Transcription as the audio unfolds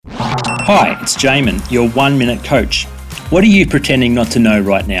Hi, it's Jaemin, your 1 Minute Coach. What are you pretending not to know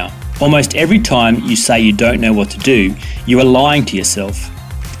right now? Almost every time you say you don't know what to do, you are lying to yourself.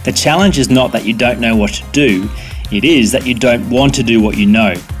 The challenge is not that you don't know what to do, it is that you don't want to do what you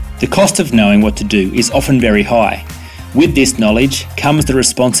know. The cost of knowing what to do is often very high. With this knowledge comes the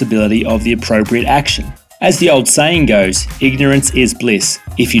responsibility of the appropriate action. As the old saying goes, ignorance is bliss.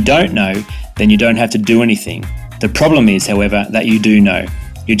 If you don't know, then you don't have to do anything. The problem is, however, that you do know.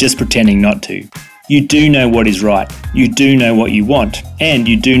 You're just pretending not to. You do know what is right, you do know what you want, and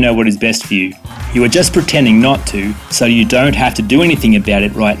you do know what is best for you. You are just pretending not to, so you don't have to do anything about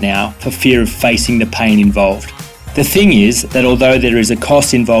it right now for fear of facing the pain involved. The thing is that although there is a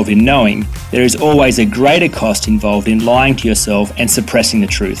cost involved in knowing, there is always a greater cost involved in lying to yourself and suppressing the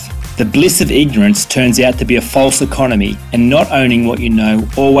truth. The bliss of ignorance turns out to be a false economy, and not owning what you know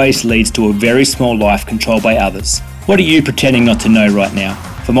always leads to a very small life controlled by others. What are you pretending not to know right now?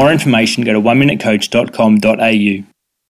 For more information, go to oneminutecoach.com.au.